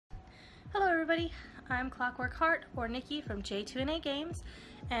Hello everybody, I'm Clockwork Heart, or Nikki from J2NA Games,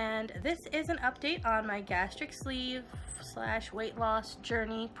 and this is an update on my gastric sleeve / weight loss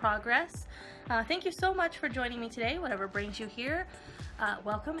journey progress. Thank you so much for joining me today, whatever brings you here.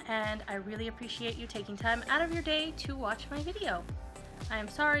 Welcome, and I really appreciate you taking time out of your day to watch my video. I am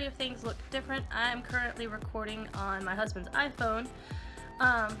sorry if things look different. I'm currently recording on my husband's iPhone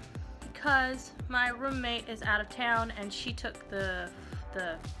because my roommate is out of town and she took the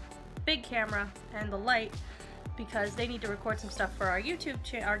big camera and the light because they need to record some stuff for our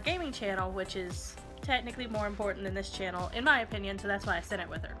our gaming channel, which is technically more important than this channel in my opinion, so that's why I sent it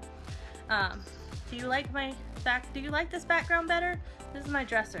with her. Do you like this background better? This is my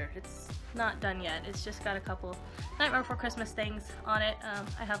dresser. It's not done yet. It's just got a couple Nightmare Before Christmas things on it.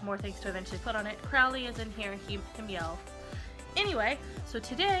 I have more things to eventually put on it. Crowley is in here, him yell. Anyway, so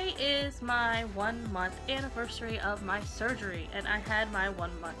today is my 1 month anniversary of my surgery, and I had my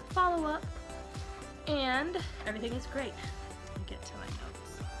 1 month follow-up, and everything is great. Let me get to my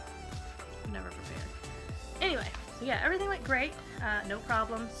notes. I'm never prepared. Anyway, so yeah, everything went great. No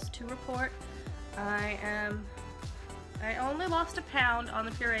problems to report. I only lost a pound on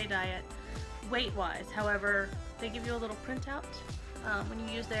the puree diet, weight-wise. However, they give you a little printout when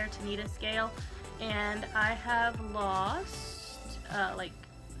you use their Tanita scale, and I have lost like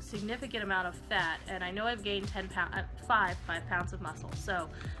significant amount of fat, and I know I've gained 5 pounds of muscle, so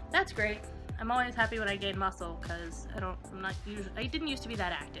that's great. I'm always happy when I gain muscle because I didn't used to be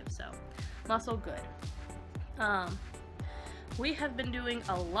that active, so muscle good. We have been doing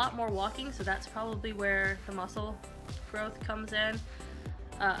a lot more walking, so that's probably where the muscle growth comes in.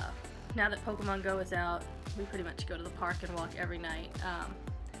 Now that Pokemon Go is out, we pretty much go to the park and walk every night.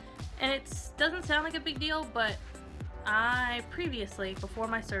 And it doesn't sound like a big deal, but I previously, before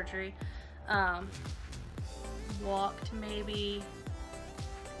my surgery, walked maybe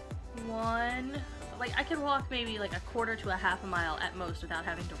I could walk maybe like a quarter to a half a mile at most without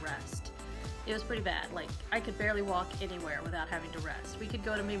having to rest. It was pretty bad. Like, I could barely walk anywhere without having to rest. We could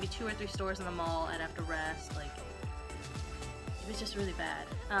go to maybe 2 or 3 stores in the mall and have to rest. Like, it was just really bad.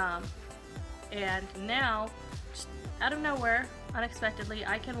 And now, just out of nowhere, unexpectedly,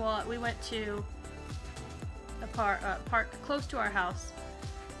 I can walk. We went to a park close to our house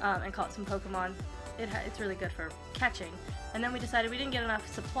and caught some Pokemon. It's really good for catching. And then we decided we didn't get enough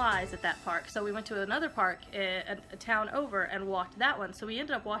supplies at that park, so we went to another park a town over and walked that one. So we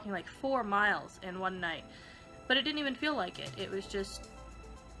ended up walking like 4 miles in one night, but it didn't even feel like it. It was just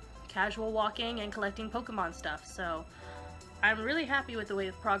casual walking and collecting Pokemon stuff. So I'm really happy with the way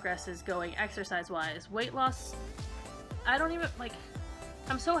the progress is going exercise-wise. Weight loss,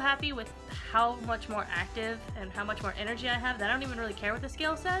 I'm so happy with how much more active and how much more energy I have that I don't even really care what the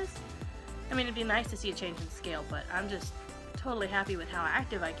scale says. I mean, it'd be nice to see a change in the scale, but I'm just totally happy with how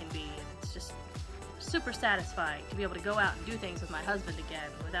active I can be. It's just super satisfying to be able to go out and do things with my husband again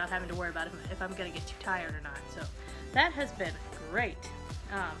without having to worry about if I'm going to get too tired or not. So that has been great.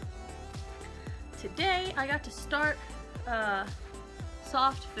 Today I got to start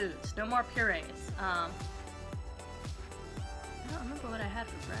soft foods, no more purees. I don't remember what I had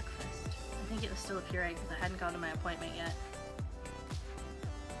for breakfast. I think it was still a puree because I hadn't gone to my appointment yet.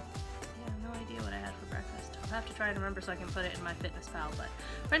 Yeah, I have no idea what I had for breakfast. I'll have to try and remember so I can put it in my MyFitnessPal, but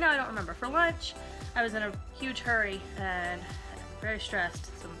right now I don't remember. For lunch, I was in a huge hurry and very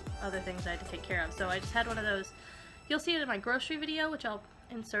stressed. Some other things I had to take care of, so I just had one of those. You'll see it in my grocery video, which I'll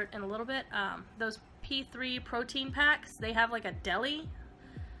insert in a little bit. Those P3 protein packs, they have like a deli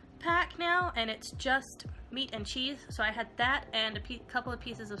pack now, and it's just meat and cheese, so I had that and a couple of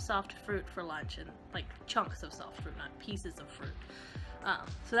pieces of soft fruit for lunch, and like chunks of soft fruit, not pieces of fruit.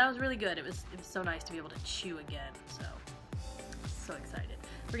 So that was really good. It was so nice to be able to chew again, so excited.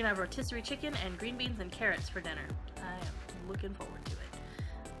 We're gonna have rotisserie chicken and green beans and carrots for dinner. I am looking forward to it.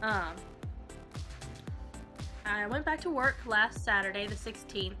 I went back to work last Saturday, the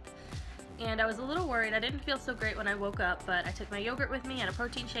 16th, and I was a little worried. I didn't feel so great when I woke up, but I took my yogurt with me and a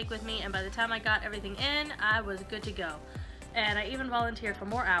protein shake with me, and by the time I got everything in, I was good to go. And I even volunteered for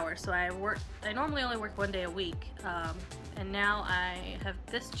more hours, so I normally only work 1 day a week, and now I have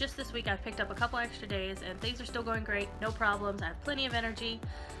just this week I've picked up a couple extra days, and things are still going great, no problems. I have plenty of energy.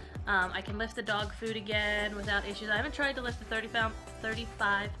 I can lift the dog food again without issues. I haven't tried to lift the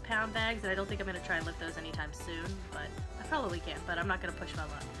 35-pound bags, and I don't think I'm going to try and lift those anytime soon, but I probably can, but I'm not going to push my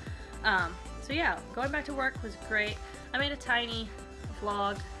luck. So yeah, going back to work was great. I made a tiny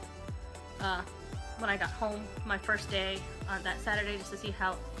vlog when I got home my first day on that Saturday just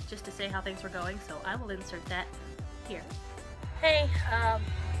to say how things were going, so I will insert that here. Hey,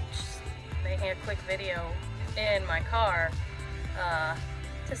 just making a quick video in my car.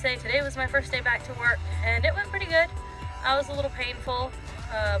 to say today was my first day back to work, and it went pretty good. I was a little painful,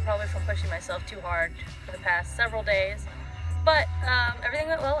 probably from pushing myself too hard for the past several days, but everything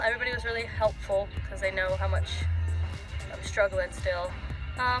went well. Everybody was really helpful because they know how much I'm struggling still.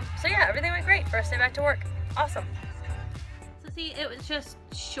 So yeah, everything went great. First day back to work. Awesome. So see, it was just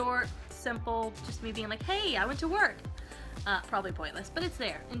short, simple, just me being like, hey, I went to work. Probably pointless, but it's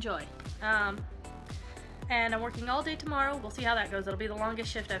there. Enjoy. And I'm working all day tomorrow. We'll see how that goes. It'll be the longest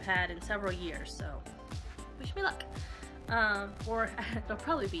shift I've had in several years, so wish me luck. Or it'll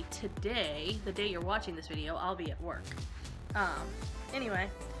probably be today, the day you're watching this video, I'll be at work. Anyway,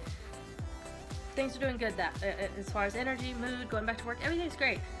 things are doing good as far as energy, mood, going back to work, everything's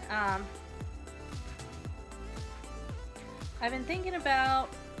great. I've been thinking about,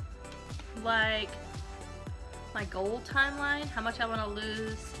 like, my goal timeline, how much I want to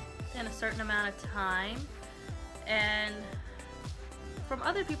lose in a certain amount of time, and from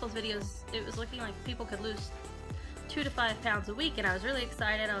other people's videos it was looking like people could lose 2 to 5 pounds a week, and I was really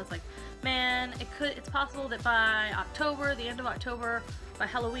excited. I was like, man, it's possible that by October, the end of October, by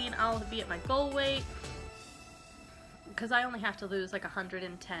Halloween, I'll be at my goal weight, because I only have to lose like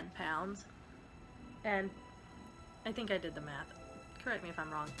 110 pounds, and I think I did the math, correct me if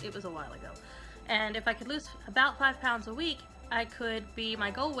I'm wrong, it was a while ago. And if I could lose about 5 pounds a week, I could be my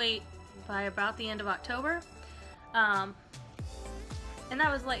goal weight by about the end of October. And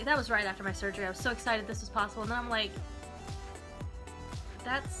that was right after my surgery. I was so excited this was possible, and then I'm like,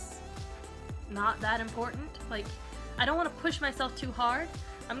 that's not that important. Like, I don't want to push myself too hard.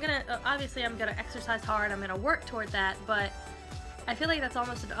 Obviously I'm gonna exercise hard, I'm gonna work toward that, but I feel like that's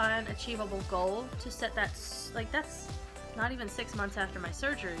almost an unachievable goal to set that, like, that's not even 6 months after my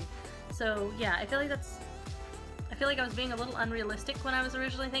surgery. So yeah, I feel like I was being a little unrealistic when I was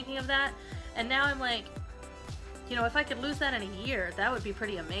originally thinking of that, and now I'm like, you know, if I could lose that in a year, that would be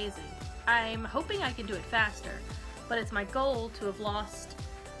pretty amazing. I'm hoping I can do it faster, but it's my goal to have lost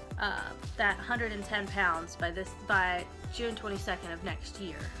that 110 pounds by June 22nd of next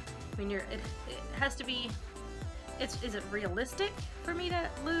year. I mean, it has to be, is it realistic for me to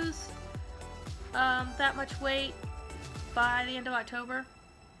lose that much weight by the end of October?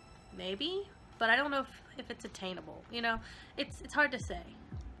 Maybe, but I don't know if it's attainable. You know, it's hard to say.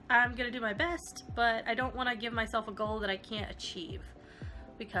 I'm gonna do my best, but I don't want to give myself a goal that I can't achieve,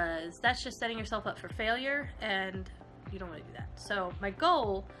 because that's just setting yourself up for failure, and you don't want to do that. So my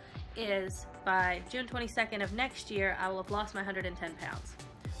goal is by June 22nd of next year, I will have lost my 110 pounds.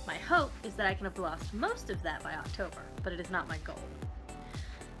 My hope is that I can have lost most of that by October, but it is not my goal.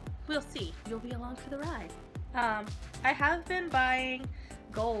 We'll see. You'll be along for the ride. I have been buying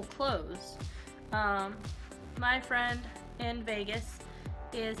goal clothes. My friend in Vegas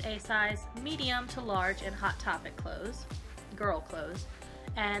is a size medium to large in Hot Topic clothes, girl clothes,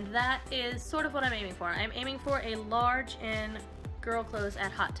 and that is sort of what I'm aiming for. I'm aiming for a large in girl clothes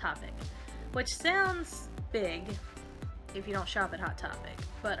at Hot Topic, which sounds big if you don't shop at Hot Topic,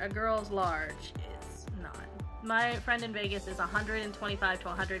 but a girl's large is not. My friend in Vegas is 125 to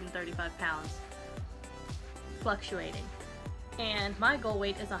 135 pounds, fluctuating, and my goal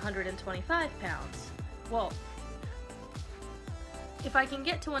weight is 125 pounds. Well, if I can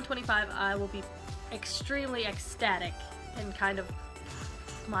get to 125, I will be extremely ecstatic and kind of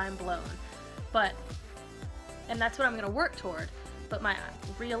mind blown. And that's what I'm going to work toward. But my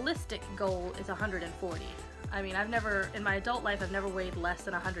realistic goal is 140. I mean, in my adult life, I've never weighed less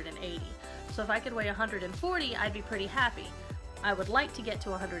than 180. So if I could weigh 140, I'd be pretty happy. I would like to get to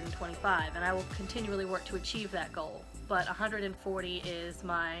 125, and I will continually work to achieve that goal. But 140 is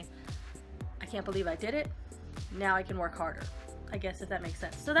I can't believe I did it. Now I can work harder, I guess, if that makes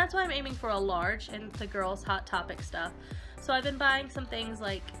sense. So that's why I'm aiming for a large in the girls' Hot Topic stuff. So I've been buying some things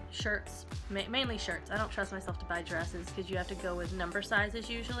like shirts, mainly shirts. I don't trust myself to buy dresses because you have to go with number sizes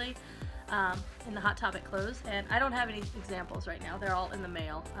usually in the Hot Topic clothes. And I don't have any examples right now. They're all in the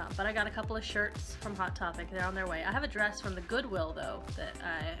mail. But I got a couple of shirts from Hot Topic. They're on their way. I have a dress from the Goodwill, though, that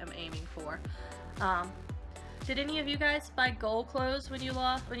I am aiming for. Did any of you guys buy goal clothes when you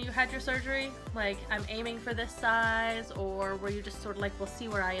had your surgery? Like, I'm aiming for this size, or were you just sort of like, we'll see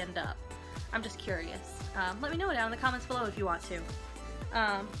where I end up? I'm just curious. Let me know down in the comments below if you want to.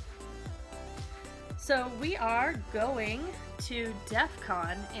 So we are going to DEF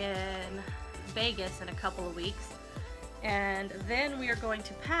CON in Vegas in a couple of weeks, and then we are going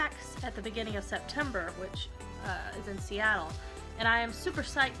to PAX at the beginning of September, which is in Seattle. And I am super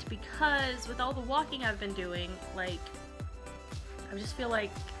psyched because with all the walking I've been doing, like, I just feel like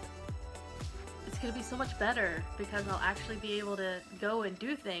it's going to be so much better because I'll actually be able to go and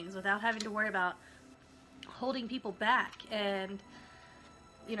do things without having to worry about holding people back. And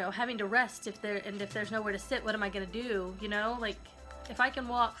you know, having to rest if there's nowhere to sit, what am I gonna do? You know, like if I can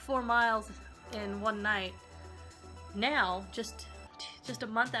walk 4 miles in one night now, just a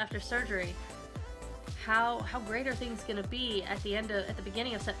month after surgery, how great are things gonna be at the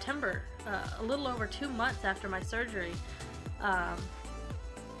beginning of September, a little over 2 months after my surgery.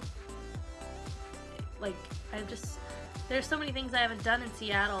 Like there's so many things I haven't done in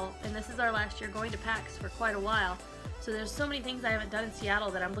Seattle, and this is our last year going to PAX for quite a while. So there's so many things I haven't done in Seattle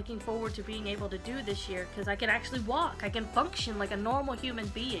that I'm looking forward to being able to do this year, because I can actually walk. I can function like a normal human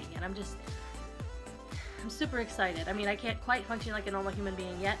being, and I'm super excited. I mean, I can't quite function like a normal human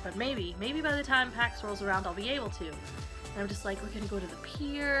being yet, but maybe by the time PAX rolls around, I'll be able to. And I'm just like, we're gonna go to the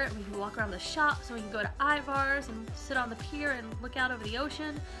pier, and we can walk around the shops, and we can go to Ivar's and sit on the pier and look out over the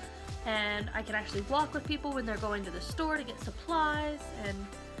ocean. And I can actually walk with people when they're going to the store to get supplies, and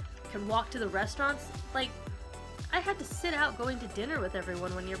can walk to the restaurants. Like, I had to sit out going to dinner with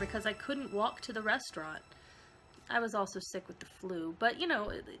everyone one year because I couldn't walk to the restaurant. I was also sick with the flu, but you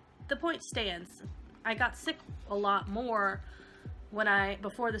know, the point stands. I got sick a lot more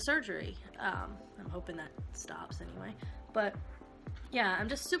before the surgery. I'm hoping that stops anyway. But yeah, I'm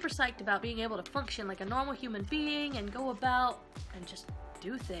just super psyched about being able to function like a normal human being and go about and just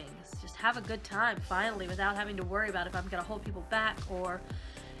do things. Just have a good time finally, without having to worry about if I'm gonna hold people back or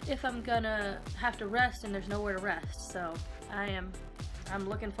if I'm gonna have to rest and there's nowhere to rest. So I'm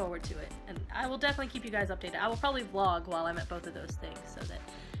looking forward to it, and I will definitely keep you guys updated. I will probably vlog while I'm at both of those things so that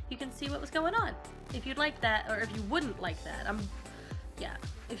you can see what was going on. If you'd like that, or if you wouldn't like that,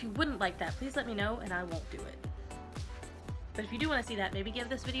 if you wouldn't like that, please let me know and I won't do it. But if you do want to see that, maybe give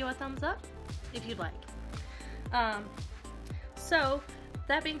this video a thumbs up if you'd like. So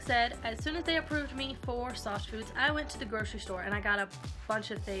that being said, as soon as they approved me for soft foods, I went to the grocery store and I got a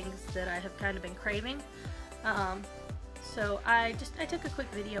bunch of things that I have kind of been craving. So I took a quick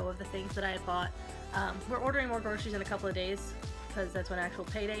video of the things that I had bought. We're ordering more groceries in a couple of days because that's when actual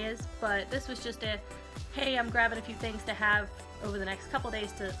payday is, but this was just hey, I'm grabbing a few things to have over the next couple of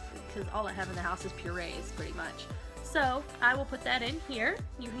days because all I have in the house is purees pretty much. So I will put that in here.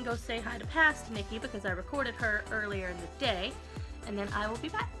 You can go say hi to past Nikki because I recorded her earlier in the day. And then I will be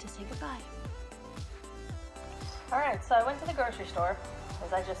back to say goodbye. Alright, so I went to the grocery store,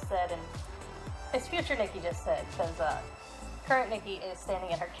 as I just said, and as future Nikki just said, because current Nikki is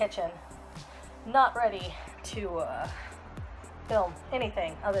standing in her kitchen, not ready to film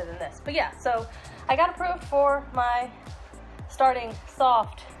anything other than this. But yeah, so I got approved for my starting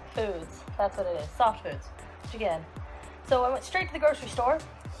soft foods. That's what it is, soft foods, which again. So I went straight to the grocery store,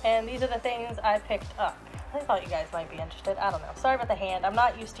 and these are the things I picked up. I thought you guys might be interested. I don't know. Sorry about the hand. I'm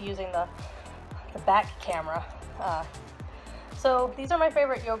not used to using the back camera. So these are my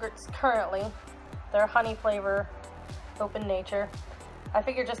favorite yogurts currently. They're honey flavor, open nature. I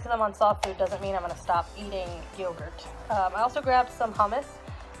figure just because I'm on soft food doesn't mean I'm going to stop eating yogurt. I also grabbed some hummus,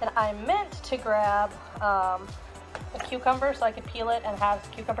 and I meant to grab a cucumber so I could peel it and have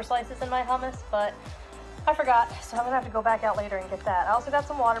cucumber slices in my hummus, but I forgot, so I'm going to have to go back out later and get that. I also got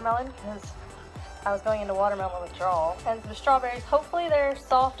some watermelon because I was going into watermelon withdrawal, and some strawberries. Hopefully they're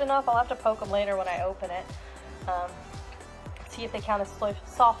soft enough. I'll have to poke them later when I open it. See if they count as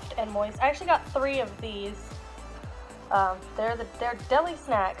soft and moist. I actually got 3 of these. They're deli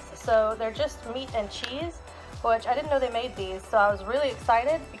snacks, so they're just meat and cheese, which I didn't know they made these, so I was really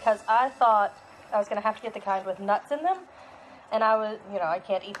excited because I thought I was going to have to get the kind with nuts in them, and I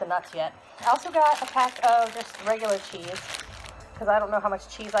can't eat the nuts yet. I also got a pack of just regular cheese because I don't know how much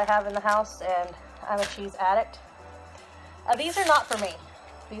cheese I have in the house, and I'm a cheese addict. These are not for me.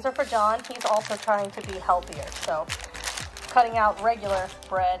 These are for John. He's also trying to be healthier, so cutting out regular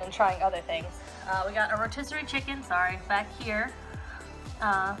bread and trying other things. We got a rotisserie chicken, back here,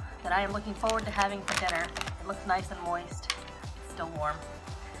 that I am looking forward to having for dinner. It looks nice and moist. It's still warm.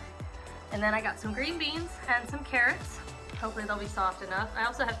 And then I got some green beans and some carrots. Hopefully they'll be soft enough. I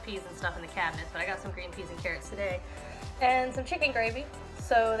also have peas and stuff in the cabinet, but I got some green peas and carrots today. And some chicken gravy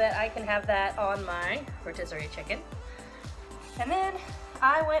so that I can have that on my rotisserie chicken. And then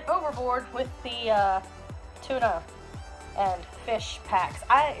I went overboard with the tuna and fish packs.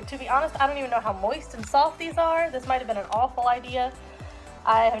 To be honest, I don't even know how moist and soft these are. This might have been an awful idea.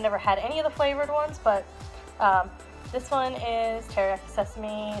 I have never had any of the flavored ones, but this one is teriyaki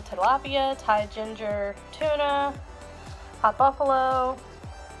sesame, tilapia, Thai ginger tuna, hot buffalo,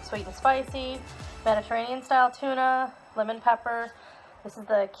 sweet and spicy, Mediterranean style tuna, lemon pepper. This is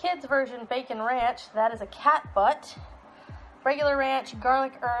the kids version bacon ranch. That is a cat butt, regular ranch,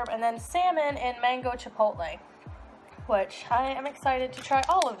 garlic herb, and then salmon and mango chipotle, which I am excited to try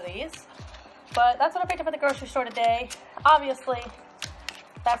all of these. But that's what I picked up at the grocery store today. Obviously,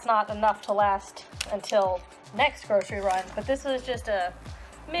 that's not enough to last until next grocery run, but this is just a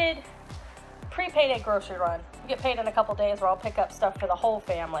pre-payday grocery run. We get paid in a couple days where I'll pick up stuff for the whole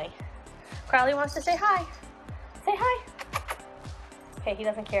family. Crowley wants to say hi. Say hi. Okay, he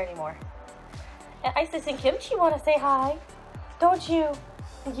doesn't care anymore. And Isis and Kimchi want to say hi. Don't you?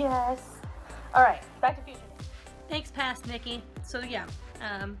 Yes. Alright, back to future. Thanks, Past Nikki. So yeah,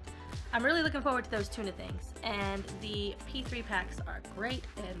 I'm really looking forward to those tuna things. And the P3 packs are great.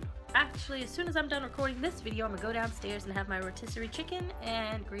 And actually, as soon as I'm done recording this video, I'm going to go downstairs and have my rotisserie chicken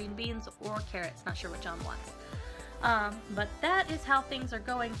and green beans or carrots. Not sure what John wants. But that is how things are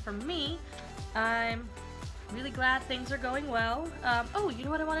going for me. I'm really glad things are going well. Oh, you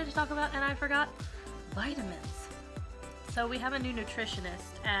know what I wanted to talk about and I forgot? Vitamins. So we have a new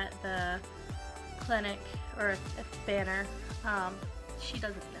nutritionist at the clinic, or at Banner. She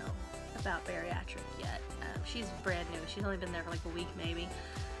doesn't know about bariatric yet. She's brand new. She's only been there for like a week maybe.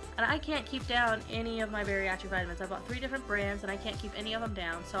 And I can't keep down any of my bariatric vitamins. I bought 3 different brands and I can't keep any of them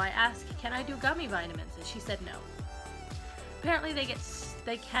down. So I asked, can I do gummy vitamins? And she said no. Apparently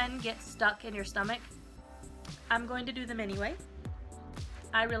they can get stuck in your stomach. I'm going to do them anyway.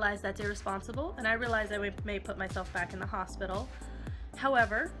 I realize that's irresponsible, and I realize I may put myself back in the hospital.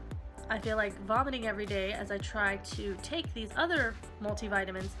 However, I feel like vomiting every day as I try to take these other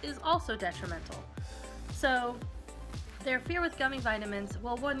multivitamins is also detrimental. So their fear with gummy vitamins,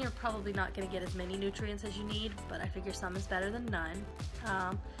 well, one, you're probably not going to get as many nutrients as you need, but I figure some is better than none.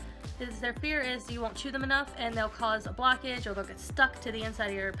 Their fear is you won't chew them enough and they'll cause a blockage, or they'll get stuck to the inside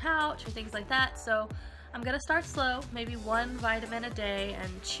of your pouch or things like that. So I'm gonna start slow, maybe 1 vitamin a day,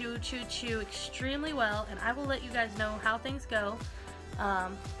 and chew extremely well, and I will let you guys know how things go.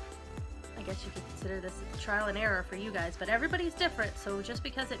 I guess you could consider this a trial and error for you guys, but everybody's different, so just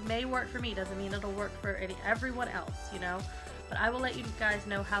because it may work for me doesn't mean it'll work for everyone else, you know? But I will let you guys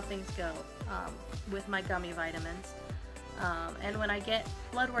know how things go with my gummy vitamins. And when I get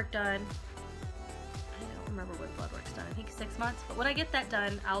blood work done, I don't remember when blood work's done, I think 6 months, but when I get that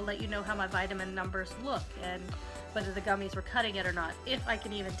done, I'll let you know how my vitamin numbers look and whether the gummies were cutting it or not, if I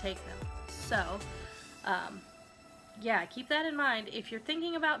can even take them. So, yeah, keep that in mind. If you're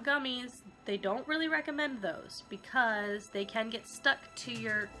thinking about gummies, they don't really recommend those because they can get stuck to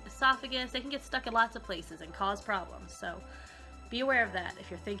your esophagus, they can get stuck in lots of places and cause problems, so be aware of that if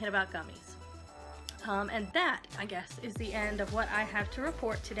you're thinking about gummies. And that, I guess, is the end of what I have to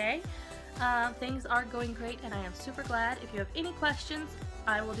report today. Things are going great and I am super glad. If you have any questions,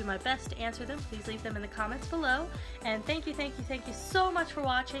 I will do my best to answer them. Please leave them in the comments below. And thank you so much for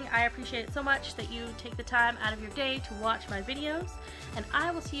watching. I appreciate it so much that you take the time out of your day to watch my videos. And I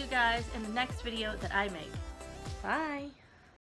will see you guys in the next video that I make. Bye!